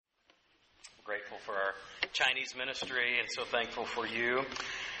Grateful for our Chinese ministry and so thankful for you.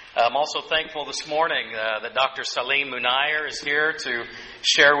 I'm also thankful this morning that Dr. Salim Munayer is here to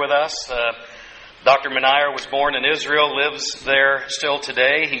share with us. Dr. Munayer was born in Israel, lives there still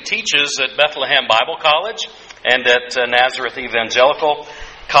today. He teaches at Bethlehem Bible College and at Nazareth Evangelical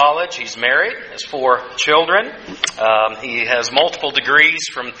College. He's married, has 4 children. He has multiple degrees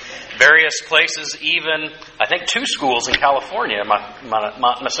from various places, even, I think, 2 schools in California. Am I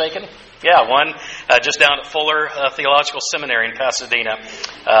not mistaken? Yeah, one just down at Fuller Theological Seminary in Pasadena.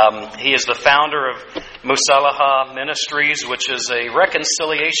 He is the founder of Musalaha Ministries, which is a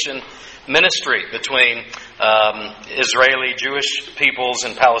reconciliation ministry between Israeli Jewish peoples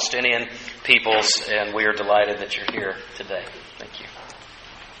and Palestinian peoples, and we are delighted that you're here today. Thank you.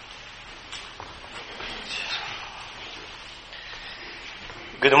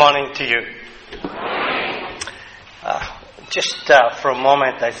 Good morning to you. Just for a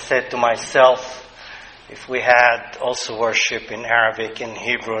moment, I said to myself, if we had also worship in Arabic, in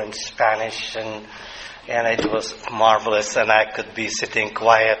Hebrew, and Spanish, and it was marvelous, and I could be sitting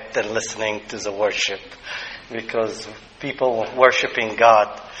quiet and listening to the worship, because people worshiping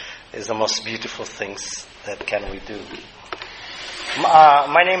God is the most beautiful things that can we do.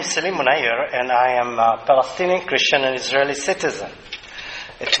 My name is Salim Munayer, and I am a Palestinian Christian and Israeli citizen.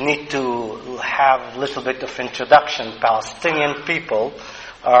 If you need to have a little bit of introduction, Palestinian people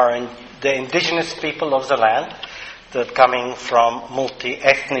are the indigenous people of the land that are coming from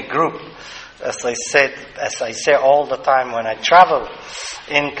multi-ethnic group. As I say all the time when I travel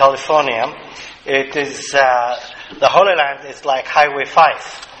in California, it is the Holy Land is like Highway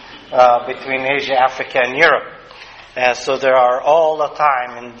 5 between Asia, Africa, and Europe. And so there are all the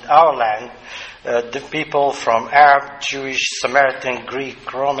time in our land the people from Arab, Jewish, Samaritan,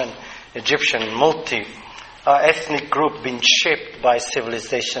 Greek, Roman, Egyptian, multi-ethnic group being shaped by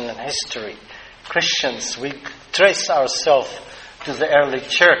civilization and history. Christians, we trace ourselves to the early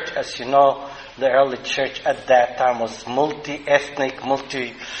church. As you know, the early church at that time was multi-ethnic,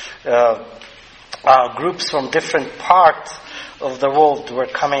 groups from different parts of the world were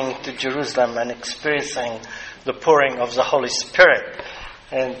coming to Jerusalem and experiencing the pouring of the Holy Spirit.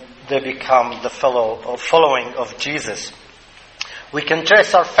 And they become the following of Jesus. We can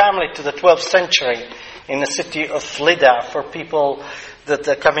trace our family to the 12th century in the city of Lydda. For people that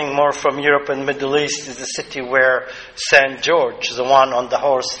are coming more from Europe and Middle East, is the city where St. George, the one on the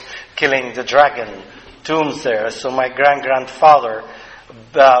horse killing the dragon, tombs there. So my grandfather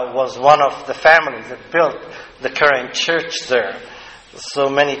was one of the families that built the current church there. So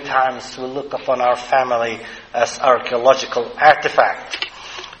many times we look upon our family as archaeological artifact.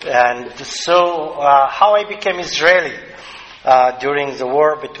 And so how I became Israeli during the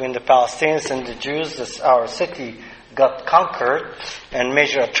war between the Palestinians and the Jews, as our city got conquered and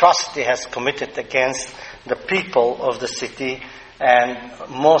major atrocity has committed against the people of the city, and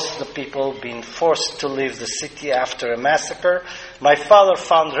most of the people being forced to leave the city after a massacre. My father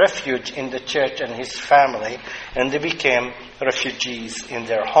found refuge in the church and his family, and they became refugees in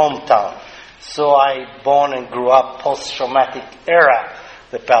their hometown. So I born and grew up post-traumatic era.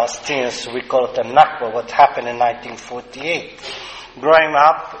 The Palestinians, we call it a Nakba, what happened in 1948. Growing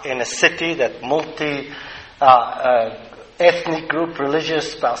up in a city that ethnic group,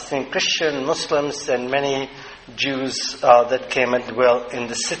 religious, Palestinian Christian, Muslims, and many Jews that came and dwelt in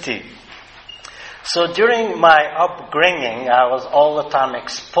the city. So during my upbringing, I was all the time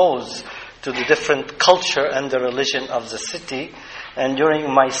exposed to the different culture and the religion of the city. And during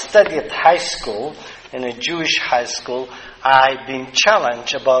my study at high school, in a Jewish high school, I've been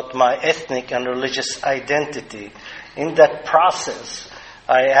challenged about my ethnic and religious identity. In that process,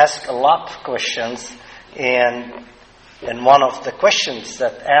 I asked a lot of questions, and one of the questions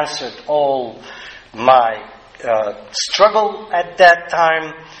that answered all my struggle at that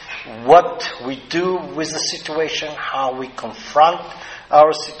time, what we do with the situation, how we confront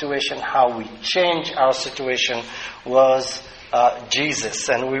our situation, how we change our situation, was Jesus.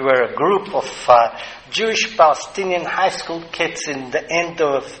 And we were a group of Jewish Palestinian high school kids in the end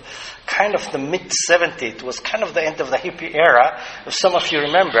of kind of the mid-70s. It was kind of the end of the hippie era. If some of you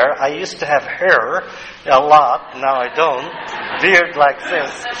remember, I used to have hair a lot. Now I don't. Beard like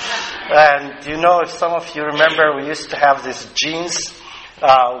this. And if some of you remember, we used to have these jeans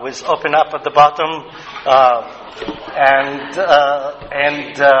with open up at the bottom.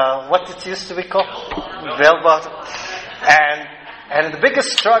 What it used to be called? Bell bottom. And the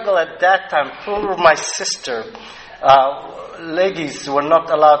biggest struggle at that time, poor my sister, ladies were not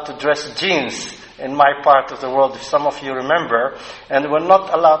allowed to dress jeans in my part of the world, if some of you remember, and were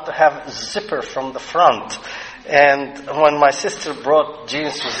not allowed to have zipper from the front. And when my sister brought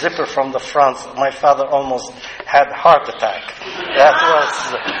jeans with zipper from the front, my father almost had a heart attack.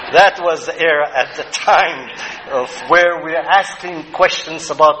 That was the era at the time of where we are asking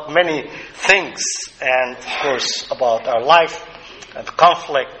questions about many things, and of course about our life and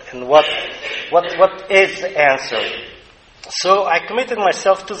conflict and what is the answer. So I committed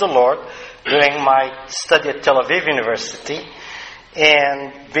myself to the Lord during my study at Tel Aviv University,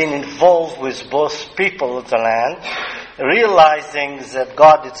 and been involved with both people of the land, realizing that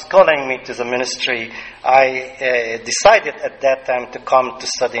God is calling me to the ministry. I decided at that time to come to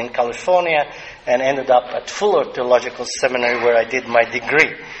study in California, and ended up at Fuller Theological Seminary, where I did my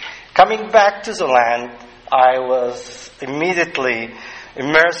degree. Coming back to the land, I was immediately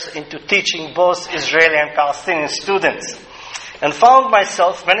immersed into teaching both Israeli and Palestinian students, and found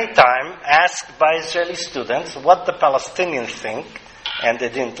myself many times asked by Israeli students what the Palestinians think, and they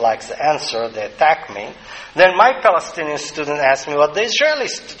didn't like the answer, they attacked me. Then my Palestinian student asked me what the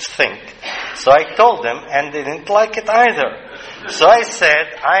Israelis think. So I told them, and they didn't like it either. So I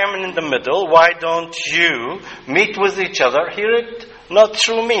said, I am in the middle, why don't you meet with each other, hear it not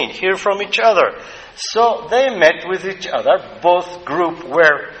through me, hear from each other. So they met with each other, both groups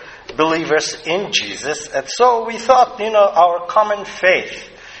were believers in Jesus, and so we thought, our common faith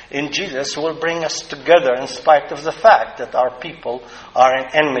in Jesus will bring us together in spite of the fact that our people are in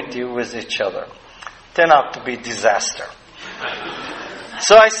enmity with each other. Turned out to be a disaster.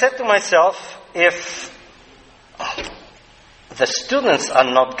 So I said to myself, if the students are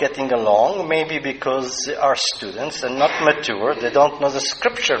not getting along, maybe because they are students and not mature, they don't know the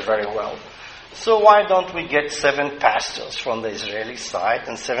scripture very well. So why don't we get 7 pastors from the Israeli side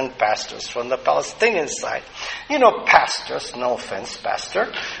and 7 pastors from the Palestinian side? Pastors, no offense,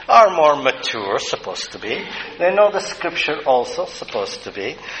 pastor, are more mature, supposed to be. They know the scripture also, supposed to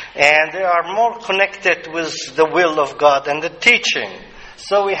be. And they are more connected with the will of God and the teaching.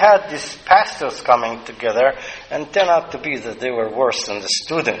 So we had these pastors coming together, and turned out to be that they were worse than the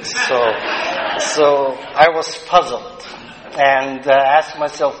students. So I was puzzled and asked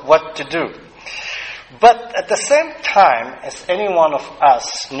myself what to do. But at the same time, as any one of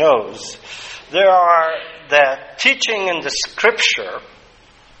us knows, there are the teaching in the scripture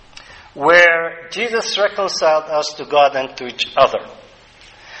where Jesus reconciled us to God and to each other.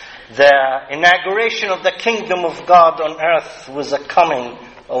 The inauguration of the kingdom of God on earth was the coming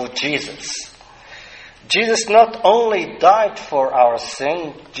of Jesus. Jesus not only died for our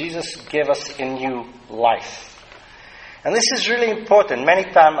sin, Jesus gave us a new life. And this is really important. Many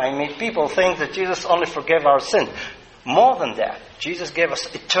times I meet people think that Jesus only forgave our sin. More than that, Jesus gave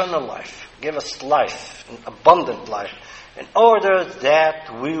us eternal life, gave us life, an abundant life, in order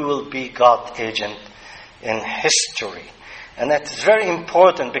that we will be God's agent in history. And that is very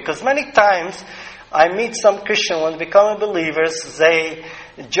important, because many times I meet some Christians when they become believers, they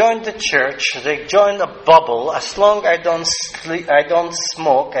join the church, they join a bubble. As long as I don't sleep, I don't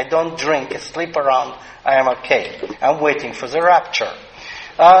smoke, I don't drink, I sleep around, I am okay. I'm waiting for the rapture.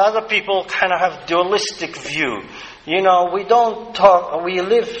 Other people kind of have dualistic view. We don't talk, we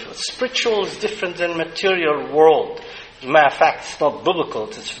live, spiritual is different than material world. As a matter of fact, it's not biblical,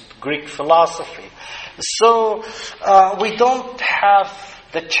 it's Greek philosophy. So we don't have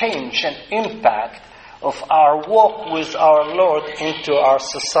the change and impact of our walk with our Lord into our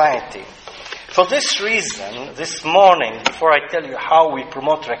society. For this reason, this morning, before I tell you how we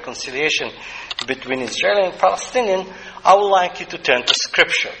promote reconciliation between Israeli and Palestinian, I would like you to turn to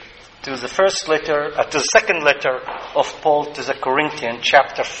Scripture, to the second letter of Paul to the Corinthians,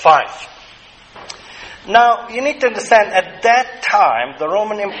 chapter 5. Now, you need to understand, at that time, the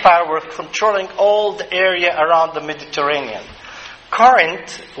Roman Empire were controlling all the area around the Mediterranean.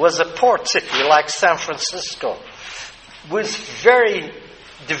 Corinth was a port city like San Francisco, with very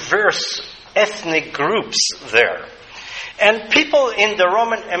diverse ethnic groups there. And people in the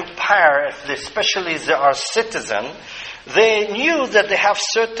Roman Empire, especially if they are citizens, they knew that they have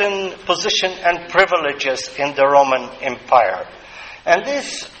certain position and privileges in the Roman Empire. And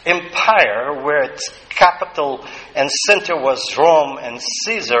this empire, where its capital and center was Rome and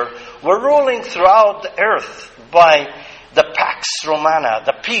Caesar, were ruling throughout the earth by the Pax Romana,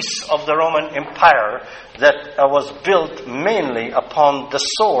 the peace of the Roman Empire that was built mainly upon the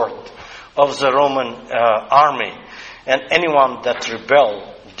sword of the Roman army. And anyone that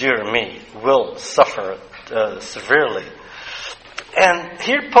rebel, dear me, will suffer severely. And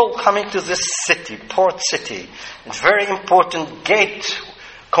here Paul coming to this city, port city, very important gate,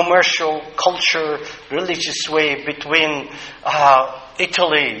 commercial, culture, religious way between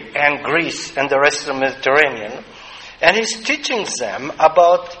Italy and Greece and the rest of the Mediterranean. And he's teaching them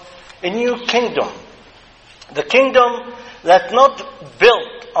about a new kingdom. The kingdom that not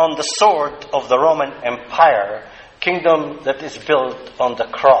built on the sword of the Roman Empire, kingdom that is built on the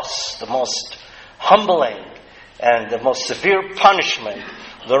cross, the most humbling and the most severe punishment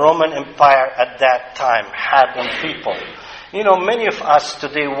the Roman Empire at that time had on people. You know, many of us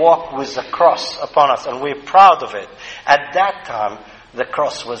today walk with the cross upon us, and we're proud of it. At that time, the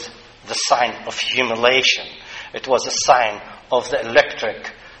cross was the sign of humiliation. It was a sign of the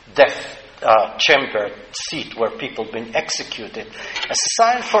electric death chamber seat where people have been executed. A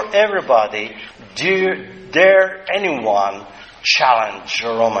sign for everybody, dare anyone challenge the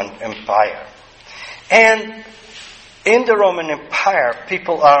Roman Empire. And in the Roman Empire,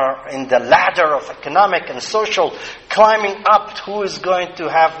 people are in the ladder of economic and social climbing up who is going to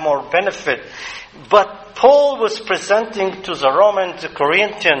have more benefit. But Paul was presenting to the Roman, the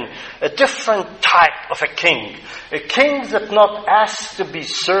Corinthian, a different type of a king that not asks to be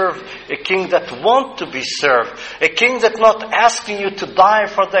served, a king that wants to be served, a king that not asking you to die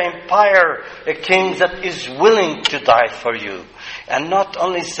for the empire, a king that is willing to die for you. And not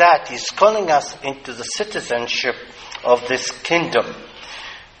only that, he's calling us into the citizenship of this kingdom.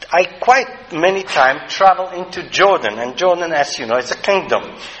 I quite many times travel into Jordan, and Jordan, as you know, is a kingdom.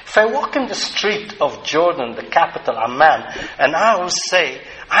 If I walk in the street of Jordan, the capital Amman, and I will say,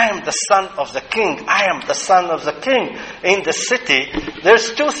 I am the son of the king, I am the son of the king in the city,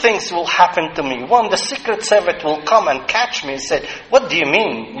 there's two things will happen to me. One, the secret service will come and catch me and say, what do you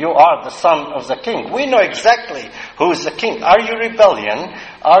mean you are the son of the king? We know exactly who is the king. Are you rebellion?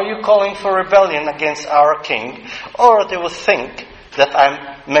 Are you calling for rebellion against our king? Or they will think that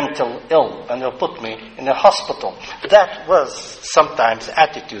I'm mental ill and they'll put me in a hospital. That was sometimes the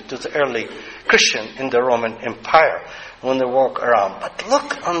attitude to the early Christian in the Roman Empire when they walk around. But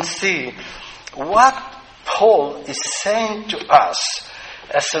look and see what Paul is saying to us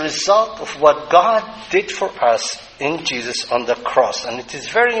as a result of what God did for us in Jesus on the cross. And it is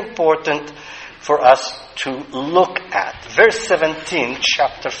very important for us to look at. Verse 17,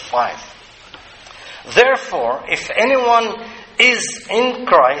 chapter 5. Therefore, if anyone is in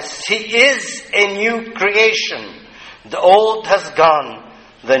Christ, he is a new creation. The old has gone,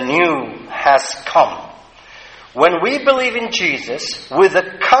 the new has come. When we believe in Jesus, with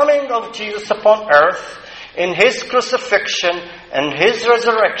the coming of Jesus upon earth, in His crucifixion and His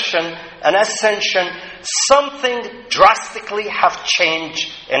resurrection and ascension, something drastically have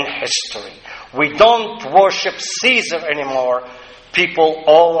changed in history. We don't worship Caesar anymore. People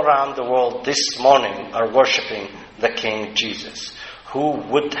all around the world this morning are worshiping the King Jesus. Who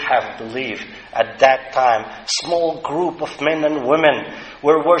would have believed at that time? Small group of men and women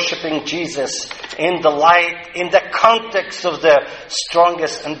were worshiping Jesus in the light, in the context of the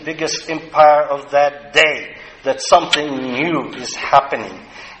strongest and biggest empire of that day, that something new is happening.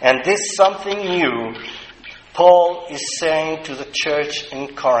 And this something new, Paul is saying to the church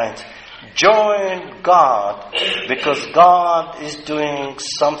in Corinth, join God, because God is doing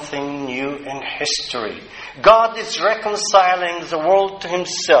something new in history. God is reconciling the world to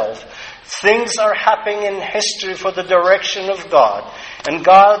Himself. Things are happening in history for the direction of God. And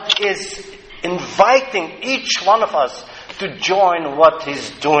God is inviting each one of us to join what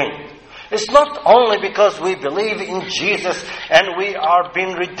He's doing. It's not only because we believe in Jesus and we are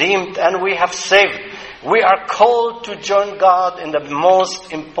being redeemed and we have saved. We are called to join God in the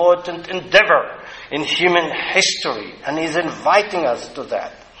most important endeavor in human history. And He's inviting us to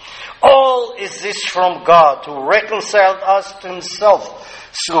that. All is this from God, who reconciled us to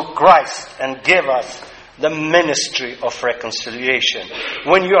Himself through Christ and gave us the ministry of reconciliation.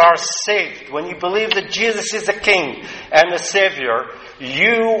 When you are saved, when you believe that Jesus is the King and the Savior,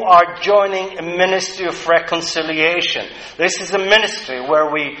 you are joining a ministry of reconciliation. This is a ministry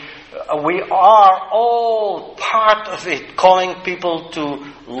where we are all part of it, calling people to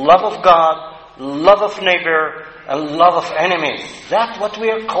love of God, love of neighbor, and love of enemies. That's what we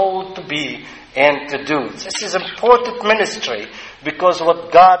are called to be and to do. This is important ministry because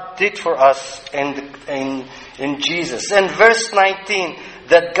what God did for us in Jesus. And verse 19,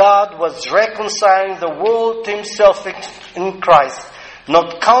 that God was reconciling the world to Himself in Christ,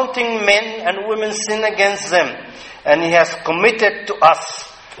 not counting men and women's sin against them. And He has committed to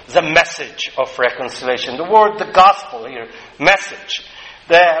us the message of reconciliation. The word, the gospel here, message.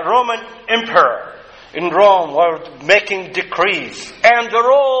 The Roman emperor in Rome were making decrees. And the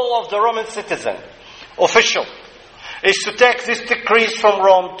role of the Roman citizen, official, is to take these decrees from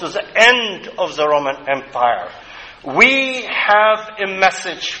Rome to the end of the Roman Empire. We have a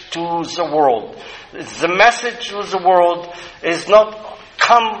message to the world. The message to the world is not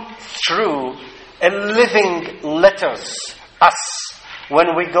come through a living letters. Us.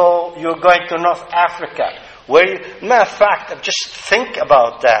 When we go, you're going to North Africa. Matter of fact, just think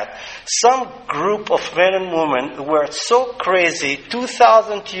about that. Some group of men and women who were so crazy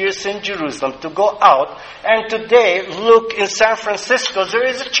 2,000 years in Jerusalem to go out, and today, look, in San Francisco, there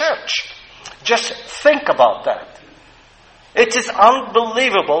is a church. Just think about that. It is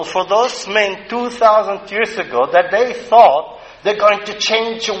unbelievable for those men 2,000 years ago that they thought they're going to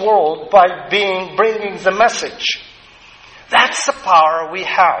change the world by bringing the message. That's the power we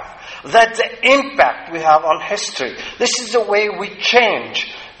have. That's the impact we have on history. This is the way we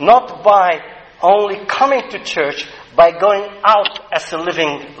change, not by only coming to church, by going out as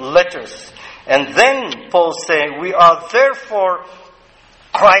living letters. And then Paul says, we are therefore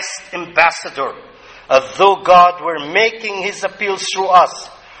Christ's ambassador, as though God were making his appeals through us.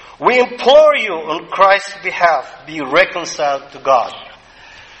 We implore you on Christ's behalf, be reconciled to God.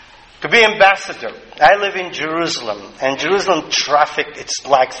 To be ambassador. I live in Jerusalem, and Jerusalem traffic, it's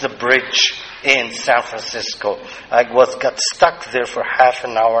like the bridge in San Francisco. I got stuck there for half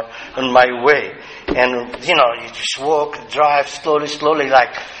an hour on my way. And, you just walk, drive slowly,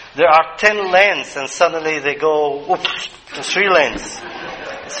 like there are 10 lanes, and suddenly they go, to 3 lanes.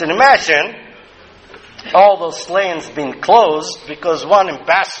 So imagine all those lanes being closed because one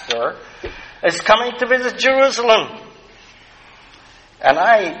ambassador is coming to visit Jerusalem. And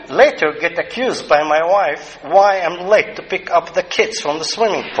I later get accused by my wife why I'm late to pick up the kids from the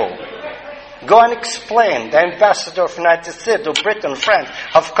swimming pool. Go and explain. The ambassador of the United States or Britain, France,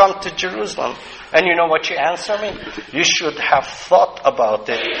 have come to Jerusalem. And you know what she answered me? You should have thought about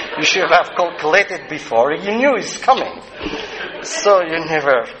it. You should have calculated before. You knew he's coming. So you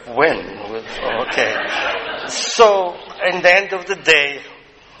never win. Okay. So, in the end of the day,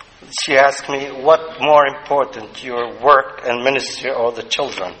 she asked me, what more important, your work and ministry or the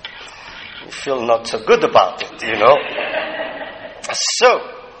children? You feel not so good about it, So,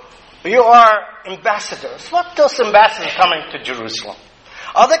 you are ambassadors. What those ambassadors coming to Jerusalem?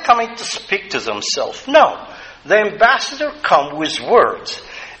 Are they coming to speak to themselves? No. The ambassador comes with words.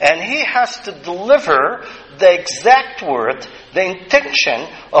 And he has to deliver the exact word, the intention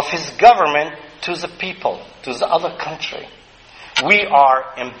of his government to the people, to the other country. We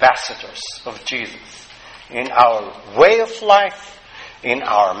are ambassadors of Jesus in our way of life, in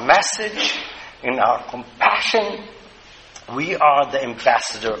our message, in our compassion. We are the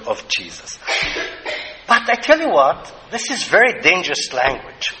ambassador of Jesus. But I tell you what, this is very dangerous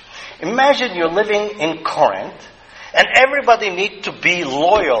language. Imagine you're living in Corinth and everybody needs to be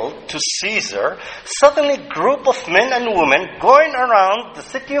loyal to Caesar. Suddenly a group of men and women going around the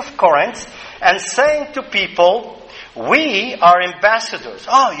city of Corinth and saying to people, we are ambassadors.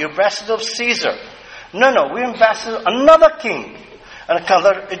 Oh, you're ambassador of Caesar. No, we're ambassador of another king.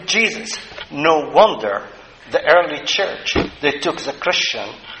 Another Jesus. No wonder the early church, they took the Christian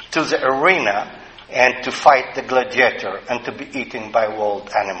to the arena and to fight the gladiator and to be eaten by wild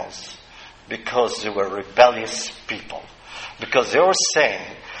animals. Because they were rebellious people. Because they were saying,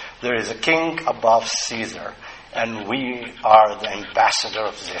 there is a king above Caesar, and we are the ambassador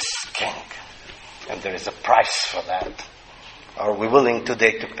of this king. And there is a price for that. Are we willing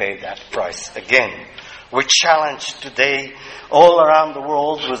today to pay that price again? We challenge today all around the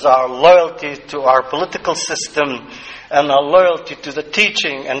world with our loyalty to our political system and our loyalty to the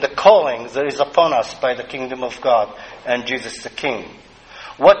teaching and the calling that is upon us by the kingdom of God and Jesus the King.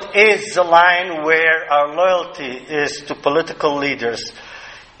 What is the line where our loyalty is to political leaders,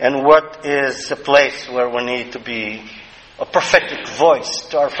 and what is the place where we need to be a prophetic voice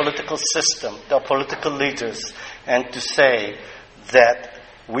to our political system, to our political leaders, and to say that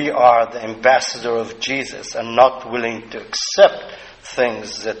we are the ambassador of Jesus and not willing to accept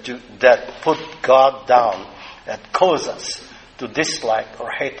things that put God down, that cause us to dislike or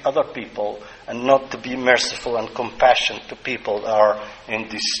hate other people, and not to be merciful and compassionate to people that are in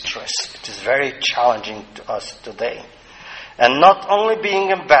distress. It is very challenging to us today. And not only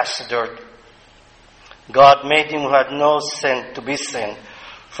being ambassador, God made him who had no sin to be sin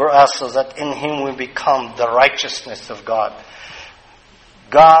for us, so that in him we become the righteousness of God.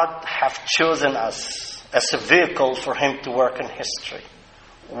 God hath chosen us as a vehicle for him to work in history.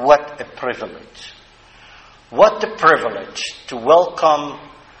 What a privilege. What a privilege to welcome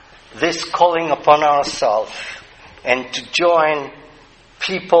this calling upon ourselves and to join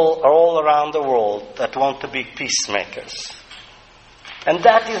people all around the world that want to be peacemakers. And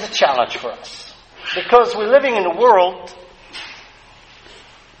that is a challenge for us. Because we're living in a world,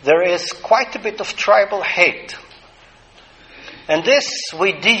 there is quite a bit of tribal hate. And this,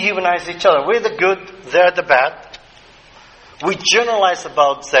 we dehumanize each other. We're the good, they're the bad. We generalize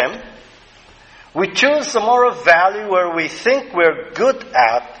about them. We choose the moral value where we think we're good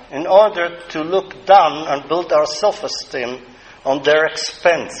at in order to look down and build our self-esteem on their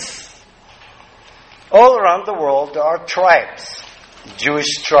expense. All around the world there are tribes.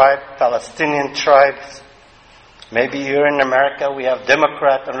 Jewish tribe, Palestinian tribes. Maybe here in America we have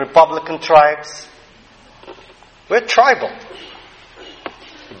Democrat and Republican tribes. We're tribal.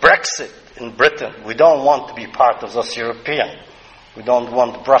 Brexit in Britain, we don't want to be part of those Europeans. We don't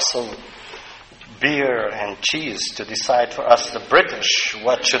want Brussels beer and cheese to decide for us, the British,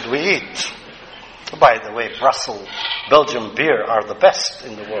 what should we eat. By the way, Brussels, Belgian beer are the best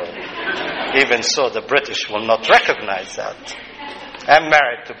in the world. Even so, the British will not recognize that. I'm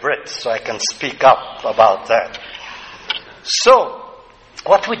married to Brits, so I can speak up about that. So,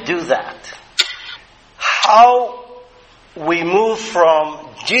 what we do that? How we move from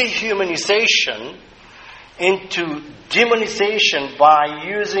dehumanization into demonization by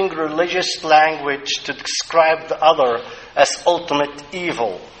using religious language to describe the other as ultimate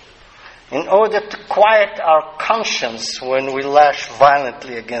evil, in order to quiet our conscience when we lash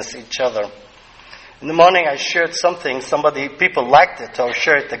violently against each other. In the morning I shared something, people liked it, I'll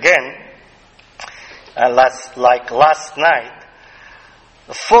share it again. Last night,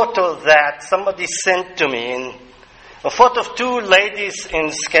 a photo that somebody sent to me, a photo of two ladies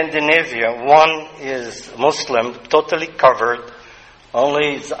in Scandinavia. One is Muslim, totally covered,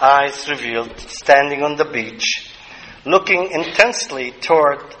 only his eyes revealed, standing on the beach, looking intensely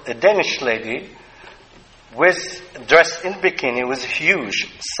toward a Danish lady dressed in bikini with huge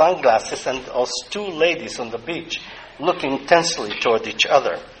sunglasses, and also two ladies on the beach looking intensely toward each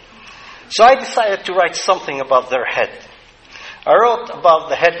other. So I decided to write something about their head. I wrote about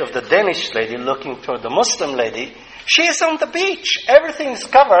the head of the Danish lady looking toward the Muslim lady. She is on the beach. Everything is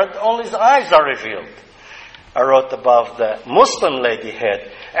covered, only the eyes are revealed. I wrote about the Muslim lady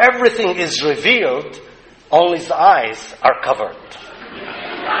head. Everything is revealed, only the eyes are covered.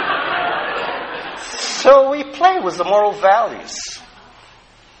 So we play with the moral values.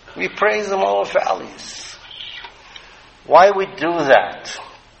 We praise the moral values. Why we do that?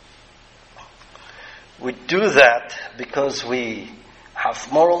 We do that because we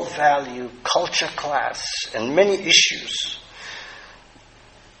have moral value, culture class, and many issues.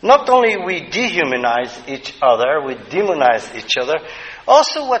 Not only we dehumanize each other, we demonize each other,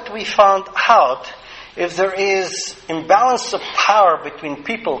 also what we found out, if there is imbalance of power between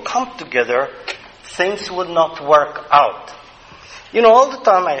people come together, things will not work out. All the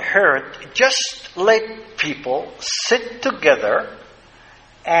time I heard, just let people sit together,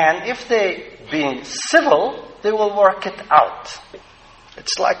 and if they being civil, they will work it out.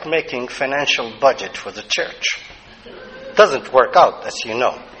 It's like making financial budget for the church. It doesn't work out, as you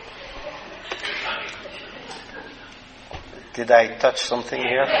know. Did I touch something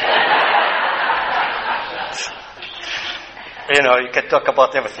here? You can talk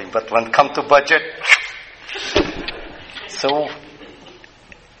about everything, but when it comes to budget, so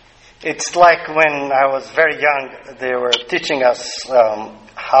it's like when I was very young, they were teaching us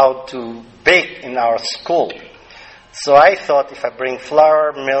how to bake in our school. So I thought if I bring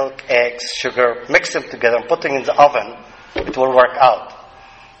flour, milk, eggs, sugar, mix them together and put them in the oven, it will work out.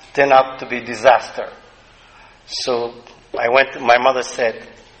 It turned out to be a disaster. So my mother said,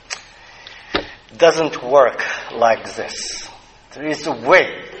 it doesn't work like this. There is a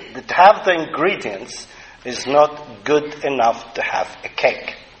way. To have the ingredients is not good enough to have a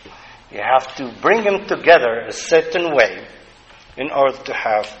cake. You have to bring them together a certain way in order to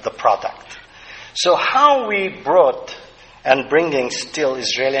have the product. So how we brought and bringing still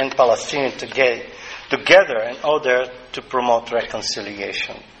Israeli and Palestinian together in order to promote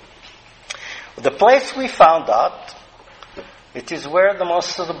reconciliation. The place we found out, it is where the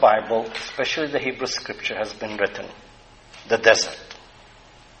most of the Bible, especially the Hebrew scripture, has been written. The desert.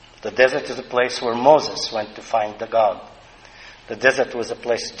 The desert is a place where Moses went to find the God. The desert was a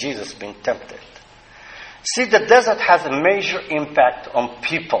place Jesus being tempted. See, the desert has a major impact on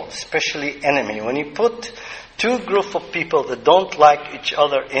people, especially enemy. When you put two groups of people that don't like each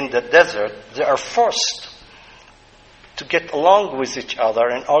other in the desert, they are forced to get along with each other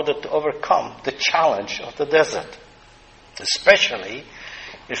in order to overcome the challenge of the desert. Especially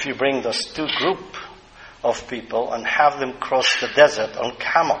if you bring those two groups of people and have them cross the desert on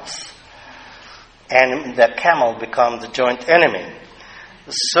camels. And the camel becomes the joint enemy.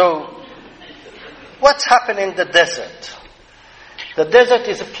 So, what's happened in the desert? The desert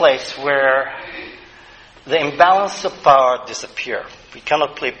is a place where the imbalance of power disappears. We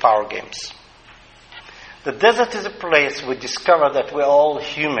cannot play power games. The desert is a place we discover that we're all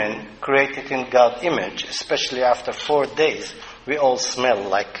human, created in God's image, especially after 4 days, we all smell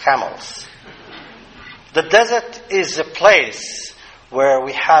like camels. The desert is a place where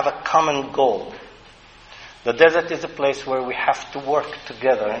we have a common goal. The desert is a place where we have to work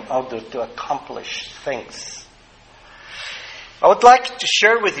together in order to accomplish things. I would like to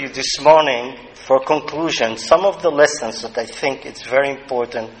share with you this morning, for conclusion, some of the lessons that I think it's very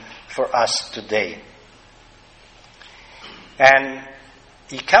important for us today. And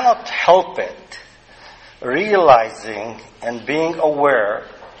you cannot help it realizing and being aware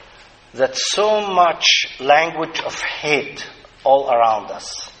that so much language of hate all around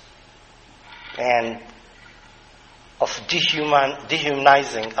us and of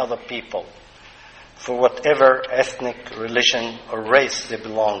dehumanizing other people for whatever ethnic, religion, or race they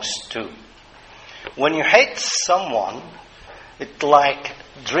belong to. When you hate someone, it's like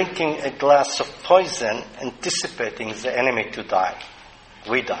drinking a glass of poison, anticipating the enemy to die.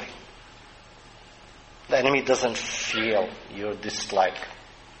 We die. The enemy doesn't feel your dislike.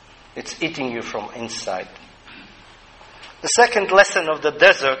 It's eating you from inside. The second lesson of the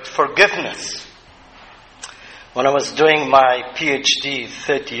desert, forgiveness. When I was doing my PhD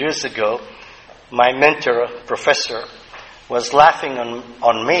 30 years ago, my mentor, professor, was laughing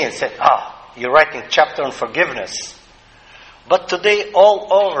on me and said, you're writing a chapter on forgiveness. But today, all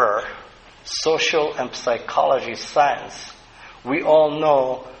over social and psychology science, we all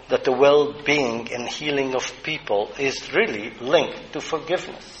know that the well-being and healing of people is really linked to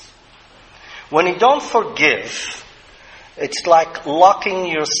forgiveness. When you don't forgive, it's like locking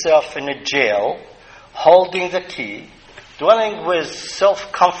yourself in a jail, holding the key, dwelling with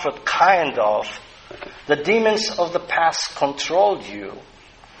self-comfort, kind of. The demons of the past control you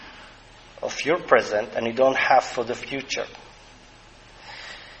of your present, and you don't have for the future.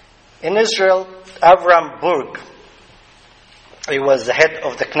 In Israel, Avram Burg, he was the head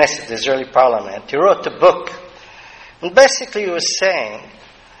of the Knesset, the Israeli parliament. He wrote a book, and basically he was saying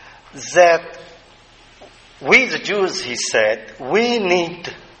that we, the Jews, he said, we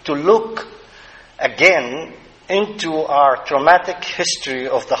need to look again into our traumatic history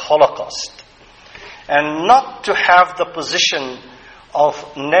of the Holocaust, and not to have the position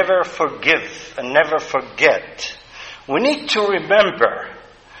of never forgive and never forget. We need to remember,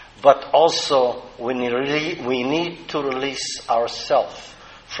 but also we need to release ourselves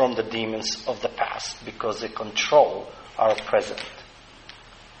from the demons of the past, because they control our present.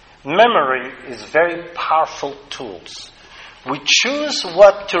 Memory is very powerful tools. We choose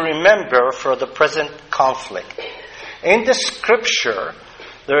what to remember for the present conflict. In the scripture,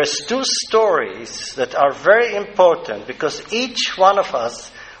 there is two stories that are very important, because each one of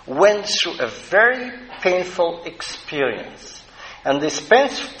us went through a very painful experience. And this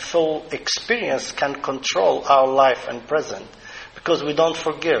painful experience can control our life and present, because we don't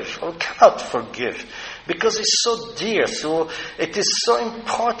forgive, or cannot forgive, because it's so dear, so it is so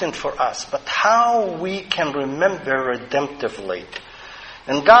important for us. But how we can remember redemptively.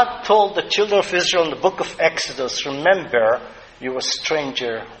 And God told the children of Israel in the book of Exodus, remember, you were a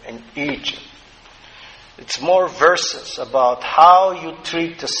stranger in Egypt. It's more verses about how you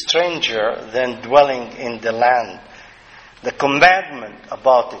treat a stranger than dwelling in the land. The commandment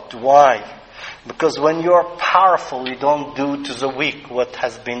about it. Why? Because when you are powerful, you don't do to the weak what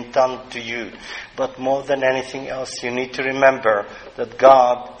has been done to you. But more than anything else, you need to remember that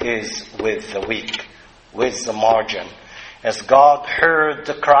God is with the weak, with the margin. As God heard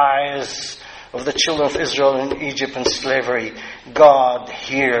the cries of the children of Israel in Egypt in slavery, God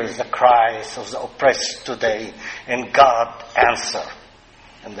hears the cries of the oppressed today, and God answers.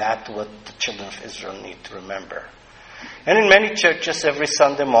 And that's what the children of Israel need to remember. And in many churches, every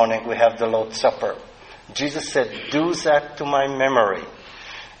Sunday morning, we have the Lord's Supper. Jesus said, do that to my memory.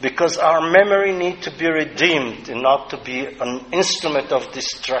 Because our memory needs to be redeemed and not to be an instrument of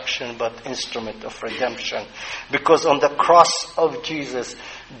destruction, but instrument of redemption. Because on the cross of Jesus,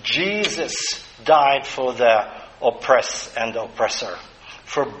 Jesus died for the oppressed and the oppressor.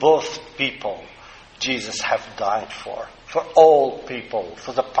 For both people, Jesus have died for. For all people,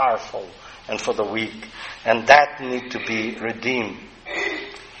 for the powerful and for the weak. And that need to be redeemed.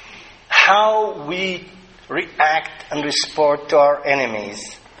 How we react and respond to our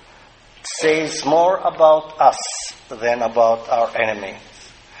enemies says more about us than about our enemy.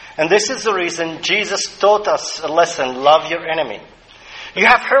 And this is the reason Jesus taught us a lesson, love your enemy. You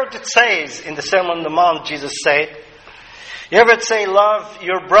have heard it says in the Sermon on the Mount, Jesus said, you ever say, love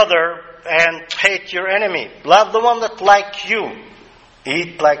your brother and hate your enemy. Love the one that like you,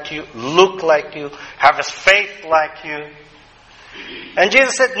 eat like you, look like you, have a faith like you. And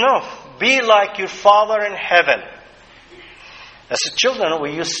Jesus said, no, be like your Father in heaven. As children,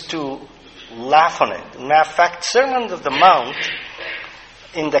 we used to laugh on it. Matter of fact, Sermon on the Mount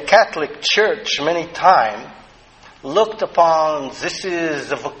in the Catholic Church many times, looked upon, this is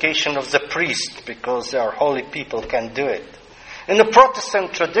the vocation of the priest because they are holy people, can do it. In the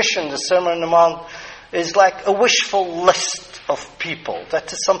Protestant tradition, the Sermon on the Mount is like a wishful list of people.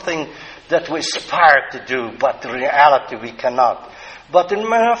 That is something that we aspire to do, but in reality we cannot. But in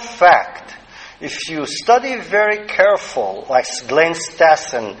matter of fact, if you study very careful, like Glenn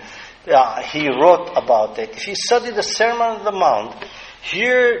Stassen, he wrote about it. If you study the Sermon on the Mount,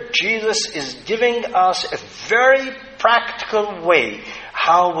 here Jesus is giving us a very practical way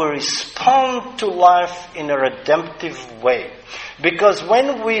how we respond to life in a redemptive way. Because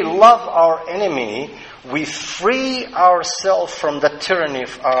when we love our enemy, we free ourselves from the tyranny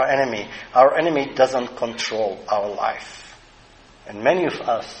of our enemy. Our enemy doesn't control our life. And many of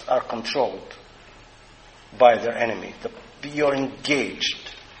us are controlled by their enemy. You're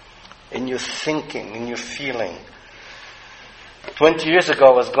engaged in your thinking, in your feeling. 20 years ago,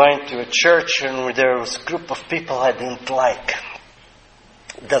 I was going to a church and there was a group of people I didn't like.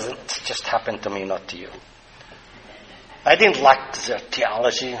 It doesn't just happen to me, not to you. I didn't like their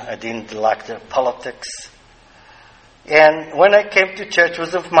theology. I didn't like their politics. And when I came to church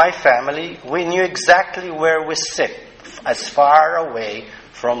with my family, we knew exactly where we sit, as far away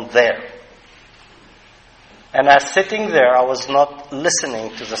from there. And as sitting there, I was not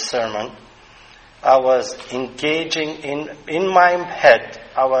listening to the sermon. I was engaging in my head.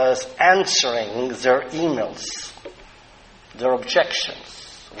 I was answering their emails, their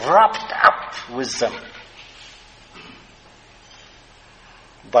objections, wrapped up with them.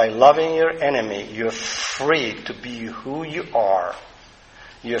 By loving your enemy, you're free to be who you are.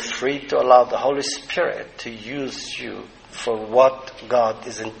 You're free to allow the Holy Spirit to use you for what God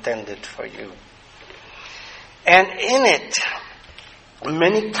is intended for you. And in it,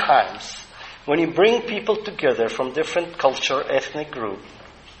 many times, when you bring people together from different culture, ethnic group,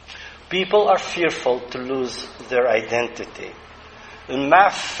 people are fearful to lose their identity. In matter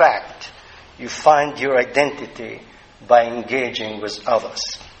of fact, you find your identity by engaging with others.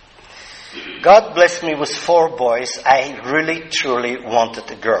 God blessed me with 4 boys. I really, truly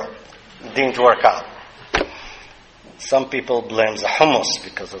wanted a girl. It didn't work out. Some people blame the hummus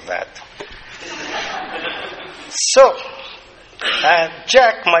because of that. So,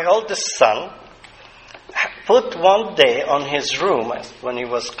 Jack, my oldest son, put one day on his room, when he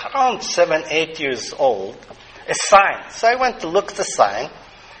was around 7, 8 years old, a sign. So I went to look at the sign.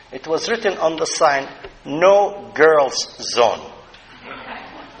 It was written on the sign, "No girls zone."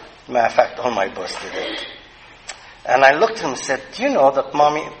 Matter of fact, on my birthday date. And I looked at him and said, "Do you know that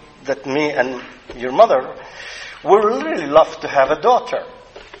Mommy, that me and your mother would really love to have a daughter?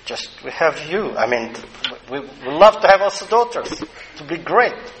 Just, we have you. I mean, we would love to have us daughters. It would be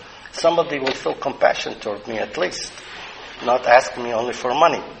great. Somebody will feel compassion toward me at least. Not ask me only for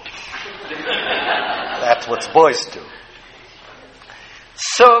money." That's what boys do.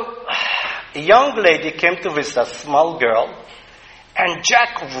 So, a young lady came to visit a small girl, and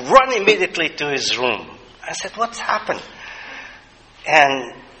Jack ran immediately to his room. I said, "What's happened?"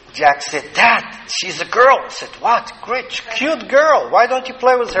 And Jack said, "Dad, she's a girl." I said, "What? Great, cute girl. Why don't you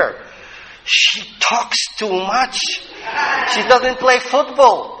play with her?" "She talks too much. She doesn't play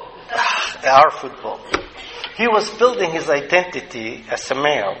football." Our football. He was building his identity as a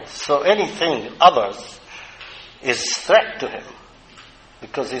male, so anything others is threat to him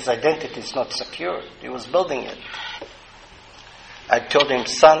because his identity is not secure. He was building it. I told him,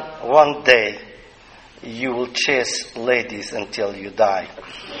 "Son, one day you will chase ladies until you die."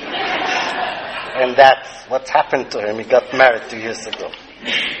 And that's what happened to him. He got married 2 years ago.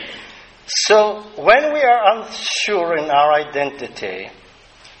 So when we are unsure in our identity,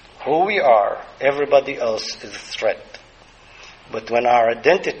 who we are, everybody else is a threat. But when our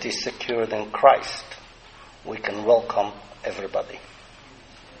identity is secured in Christ, we can welcome everybody.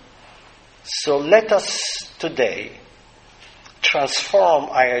 So let us today transform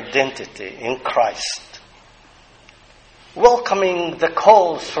our identity in Christ, welcoming the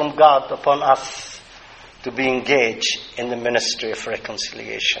calls from God upon us to be engaged in the ministry of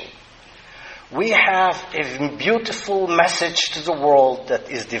reconciliation. We have a beautiful message to the world that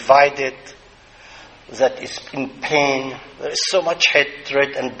is divided, that is in pain. There is so much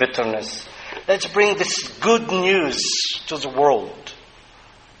hatred and bitterness. Let's bring this good news to the world,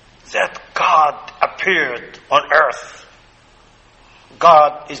 that God appeared on earth.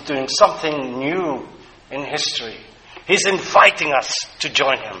 God is doing something new in history. He's inviting us to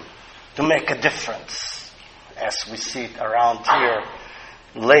join Him, to make a difference, as we see it around here.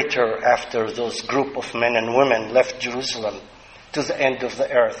 Later, after those group of men and women left Jerusalem to the end of the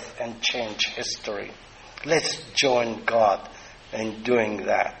earth and change history. Let's join God in doing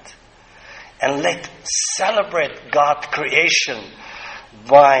that. And let's celebrate God's creation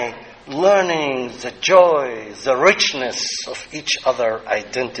by learning the joy, the richness of each other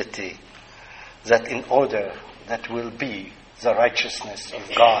identity, that in order that will be the righteousness of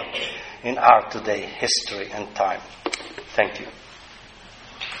God in our today history and time. Thank you.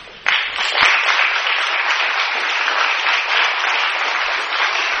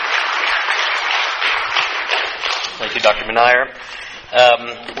 Thank you, Dr. Munayer.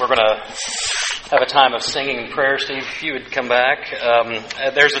 We're going to have a time of singing and prayer. Steve, if you would come back.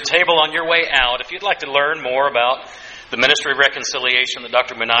 There's a table on your way out. If you'd like to learn more about the Ministry of Reconciliation that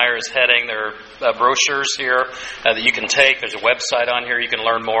Dr. Munayer is heading, there are brochures here that you can take. There's a website on here. You can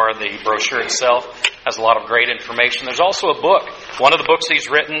learn more. The brochure itself has a lot of great information. There's also a book. One of the books he's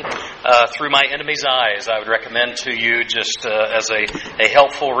written, Through My Enemy's Eyes, I would recommend to you just as a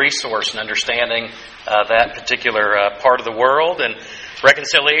helpful resource in understanding that particular part of the world. And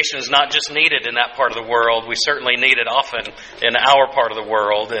reconciliation is not just needed in that part of the world. We certainly need it often in our part of the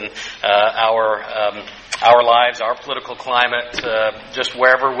world, and our lives, our political climate, just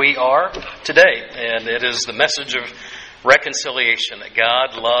wherever we are today. And it is the message of reconciliation, that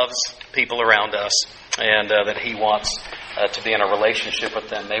God loves people around us, and that He wants to be in a relationship with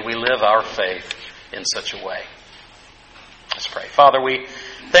them. May we live our faith in such a way. Let's pray. Father, we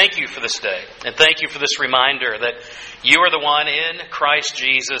thank You for this day, and thank You for this reminder that You are the one in Christ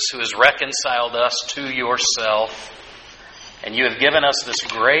Jesus who has reconciled us to Yourself. And You have given us this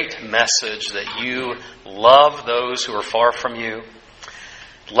great message that You love those who are far from You,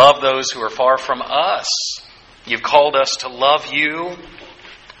 love those who are far from us. You've called us to love You,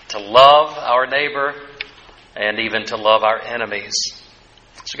 to love our neighbor, and even to love our enemies.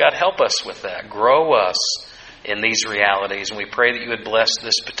 So God, help us with that. Grow us in these realities. And we pray that You would bless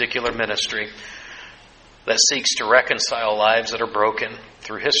this particular ministry that seeks to reconcile lives that are broken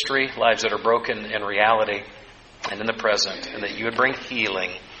through history, lives that are broken in reality and in the present, and that You would bring healing,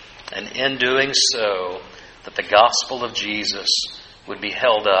 and in doing so, that the gospel of Jesus would be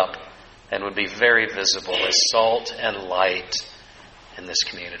held up and would be very visible as salt and light in this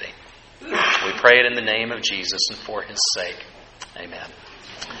community. We pray it in the name of Jesus and for His sake. Amen.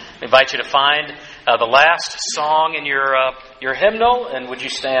 I invite you to find the last song in your hymnal, and would you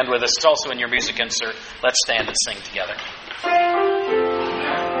stand with us? It's also in your music insert. Let's stand and sing together.